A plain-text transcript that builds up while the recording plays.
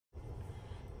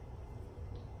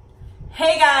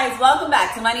Hey guys, welcome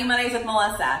back to Money Mondays with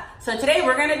Melissa. So today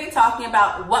we're going to be talking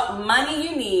about what money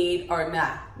you need, or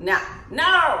no.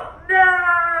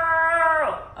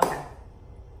 Okay,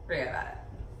 forget about it.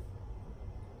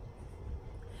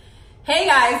 Hey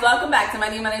guys, welcome back to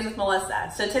Money Mondays with Melissa.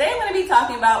 So today I'm going to be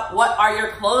talking about what are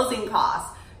your closing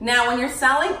costs. Now, when you're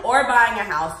selling or buying a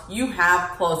house, you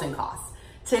have closing costs.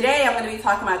 Today I'm going to be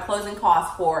talking about closing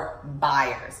costs for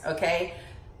buyers, okay?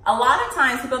 A lot of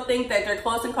times people think that their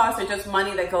closing costs are just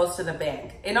money that goes to the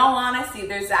bank. In all honesty,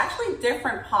 there's actually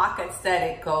different pockets that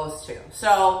it goes to.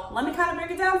 So let me kind of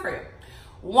break it down for you.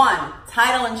 One,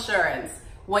 title insurance.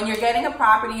 When you're getting a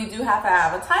property, you do have to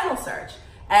have a title search.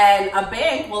 And a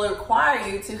bank will require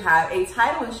you to have a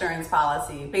title insurance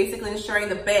policy, basically insuring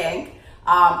the bank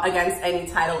against any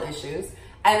title issues.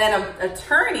 And then an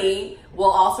attorney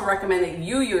will also recommend that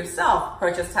you yourself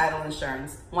purchase title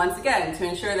insurance. Once again, to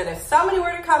ensure that if somebody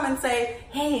were to come and say,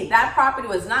 hey, that property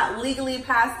was not legally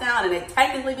passed down and it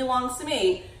technically belongs to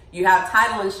me, you have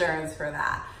title insurance for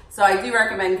that. So I do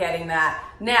recommend getting that.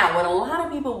 Now, what a lot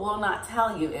of people will not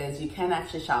tell you is you can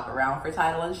actually shop around for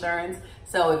title insurance.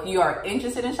 So if you are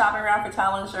interested in shopping around for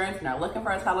title insurance and are looking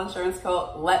for a title insurance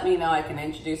quote, let me know. I can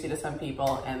introduce you to some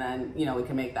people and then, we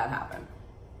can make that happen.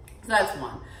 So that's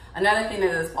one. Another thing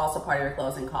that is also part of your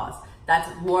closing costs, that's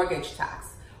mortgage tax.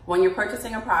 When you're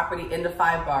purchasing a property in the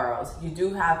 5 boroughs, you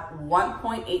do have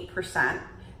 1.8%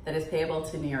 that is payable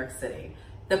to New York City.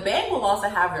 The bank will also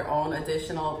have their own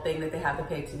additional thing that they have to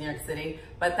pay to New York City,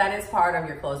 but that is part of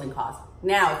your closing costs.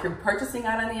 Now, if you're purchasing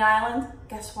out on the island,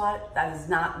 guess what? That is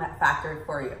not factored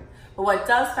for you. But what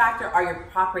does factor are your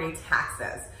property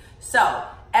taxes. So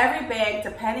every bank,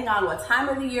 depending on what time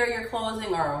of the year you're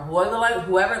closing or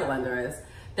whoever the lender is,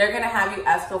 they're gonna have you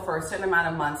escrow for a certain amount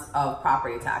of months of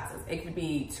property taxes. It could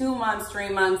be 2 months, 3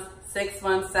 months, 6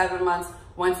 months, 7 months.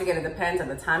 Once again, it depends on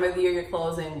the time of the year you're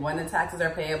closing, when the taxes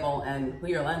are payable, and who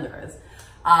your lender is.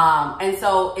 And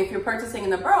so if you're purchasing in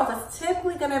the boroughs, that's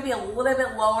typically gonna be a little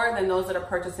bit lower than those that are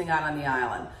purchasing out on the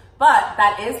island. But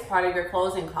that is part of your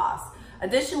closing costs.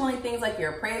 Additionally, things like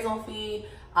your appraisal fee,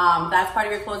 that's part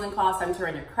of your closing costs.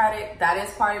 Entering your credit, that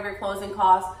is part of your closing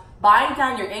costs. Buying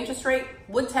down your interest rate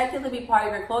would technically be part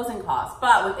of your closing costs.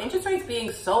 But with interest rates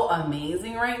being so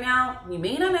amazing right now, you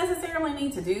may not necessarily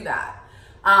need to do that.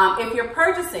 If you're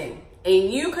purchasing a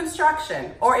new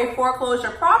construction or a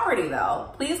foreclosure property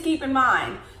though, please keep in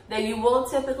mind that you will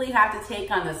typically have to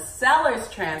take on the seller's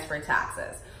transfer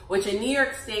taxes, which in New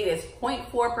York State is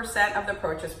 0.4% of the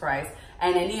purchase price,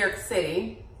 and in New York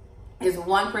City is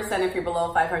 1% if you're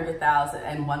below 500,000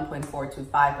 and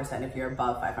 1.425% if you're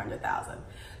above 500,000.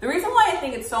 The reason why I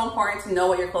think it's so important to know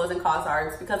what your closing costs are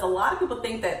is because a lot of people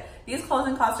think that these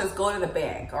closing costs just go to the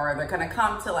bank or they're gonna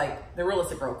come to like the real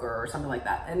estate broker or something like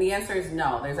that. And the answer is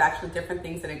no. There's actually different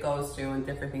things that it goes to and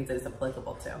different things that it's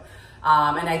applicable to.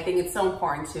 And I think it's so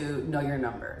important to know your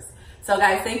numbers. So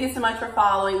guys, thank you so much for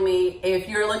following me. If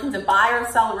you're looking to buy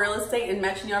or sell real estate in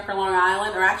Metro New York or Long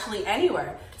Island or actually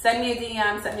anywhere, send me a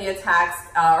DM, send me a text,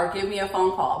 or give me a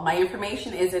phone call. My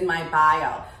information is in my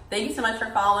bio. Thank you so much for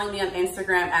following me on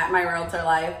Instagram at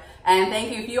 @myrealtorlife. And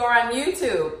thank you if you are on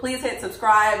YouTube. Please hit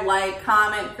subscribe, like,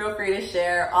 comment, feel free to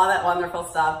share, all that wonderful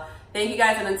stuff. Thank you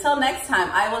guys, and until next time,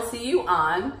 I will see you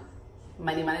on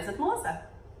Money Mondays with Melissa.